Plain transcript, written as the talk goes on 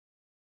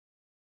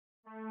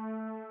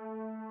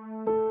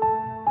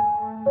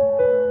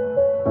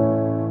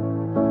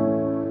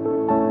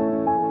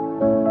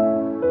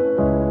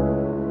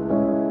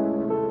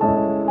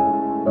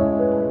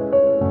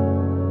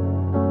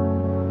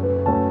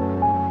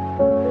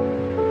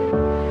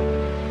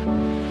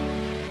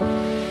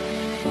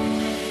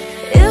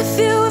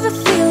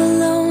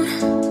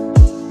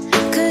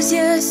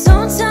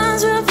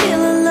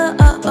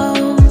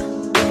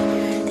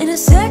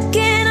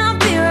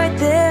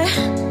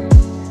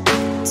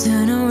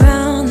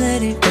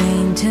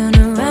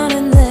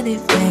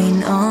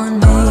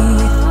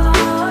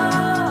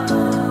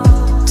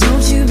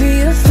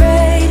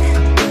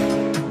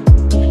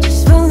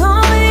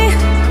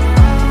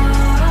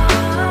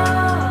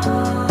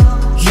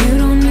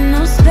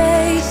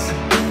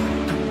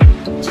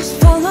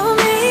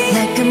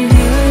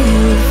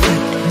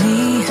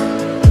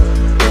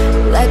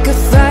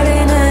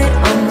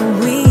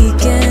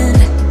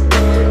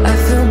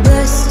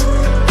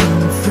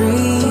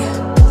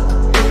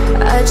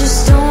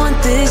just don't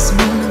want this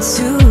moment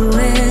to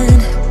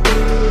end.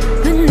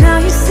 But now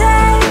you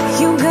say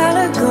you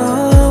gotta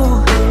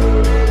go.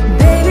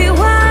 Baby,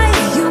 why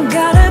you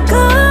gotta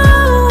go?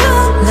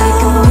 Like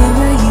a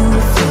mirror you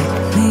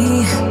reflect me.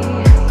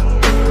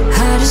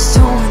 I just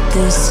don't want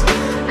this.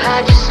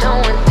 I just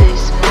don't want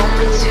this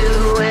moment to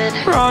end.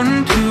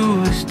 Run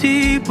to a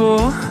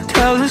steeple,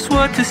 tell us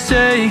what to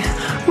say.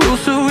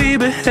 Rules so we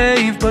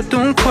behave, but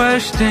don't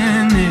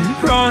question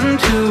it. Run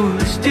to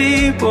a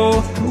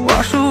steeple,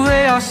 wash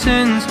away our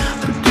sins,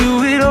 but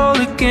do it all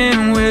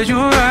again. Where's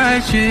your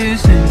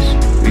righteousness?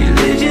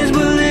 Religion's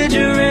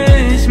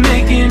belligerence,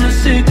 making us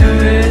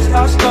cigarettes.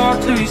 I'll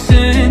start to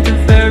resent the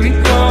very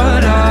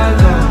God I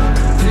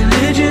love.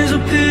 Religion's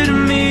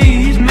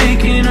epitome is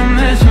making a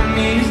mess of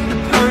me. It's the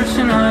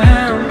person I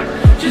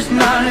am, just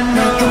not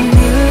enough. Like a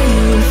mirror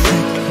you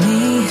reflect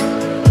me.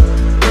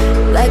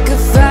 Like a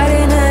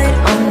Friday night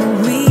on the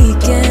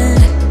weekend,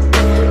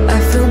 I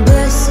feel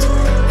blessed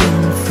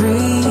and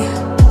free.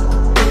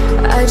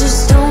 I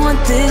just don't want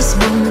this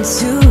moment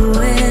to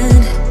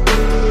end.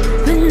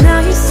 But now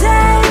you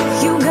say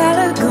you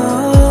gotta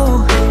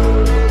go.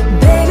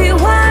 Baby,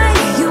 why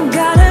you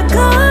gotta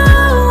go?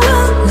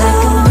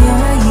 Like a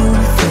mirror you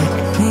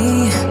reflect me.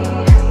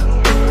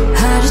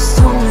 I just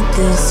don't want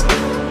this.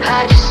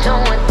 I just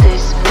don't want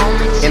this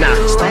moment to end. And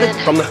I started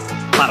from the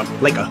bottom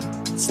like a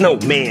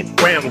snowman,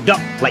 ground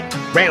up like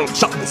round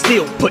chuck, and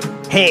still put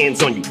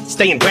hands on you.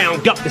 Staying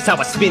round up is how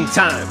I spend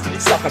time.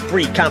 Sucker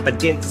free,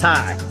 confidence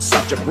high.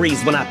 Such a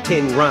breeze when I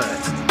pen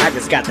rhymes. I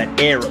just got that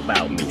air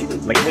about me,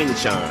 like wind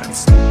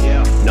chimes.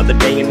 Another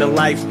day in the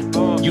life.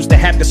 Used to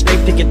have to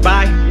scrape to get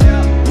by.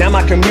 Now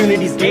my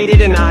community's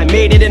gated and I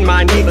made it, and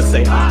my neighbors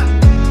say hi.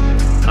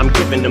 I'm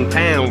giving them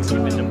pounds.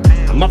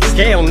 I'm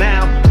upscale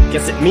now.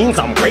 Guess it means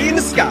I'm way in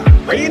the sky,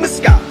 way in the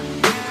sky.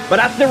 But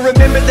I still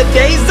remember the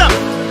days up.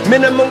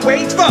 Minimum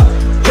wage for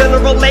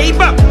general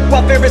labor.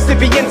 Welfare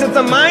recipients is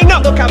a minor.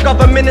 Look how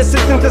government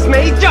assistance is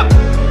major.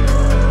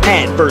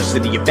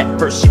 Adversity, if that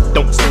first shit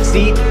don't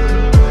succeed,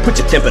 put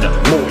your temper to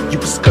more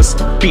use, cause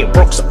being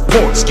broke's a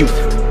poor excuse.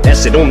 That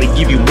should only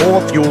give you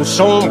more fuel.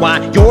 Show 'em why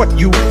you're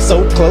you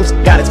so close.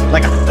 Got it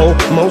like I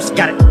almost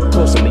got it.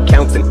 Close only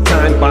counts in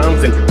time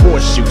bombs and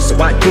horseshoes. So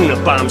I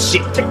unibomb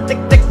shit. Tick, tick,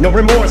 tick, no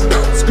remorse.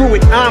 Screw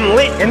it, I'm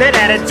lit. And that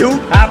attitude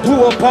I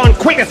blew up on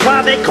quick. That's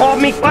why they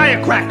called me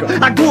firecracker.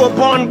 I grew up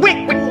on wick,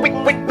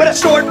 but a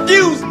short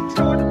fuse.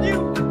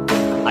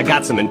 I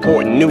got some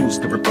important news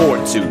to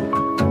report to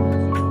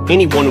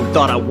anyone who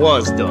thought I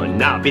was done.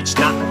 Nah, bitch,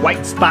 not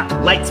white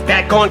spotlights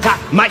back on top.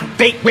 My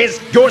fate, where's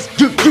yours?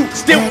 Do you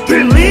still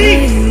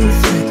believe? You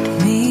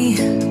reflect me.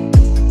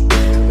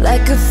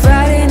 Like a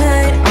Friday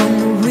night on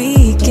the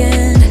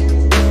weekend,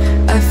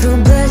 I feel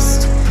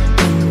blessed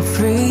and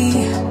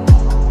free.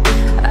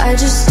 I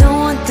just don't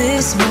want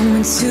this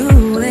moment to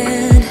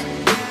end.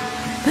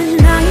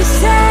 But now you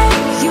say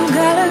you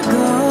gotta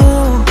go.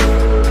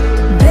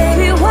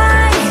 Baby,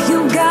 why you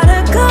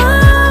gotta go?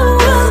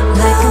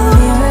 Like a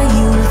mirror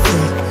you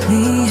reflect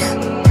me.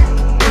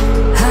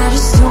 I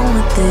just don't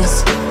want this.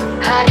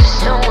 I just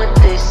don't want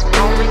this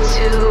moment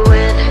to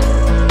end.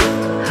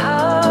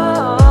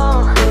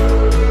 Oh,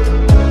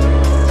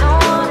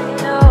 don't wanna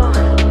know,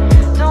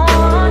 don't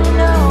wanna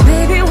know.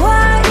 Baby,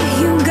 why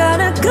you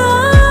gotta go?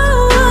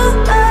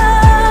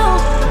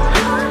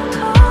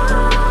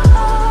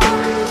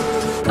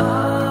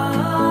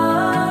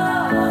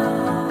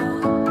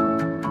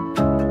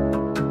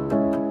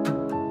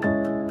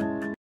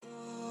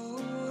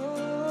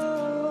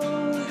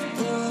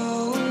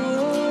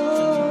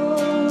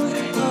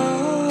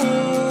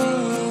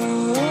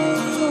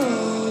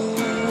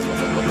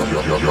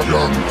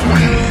 Young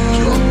Queen.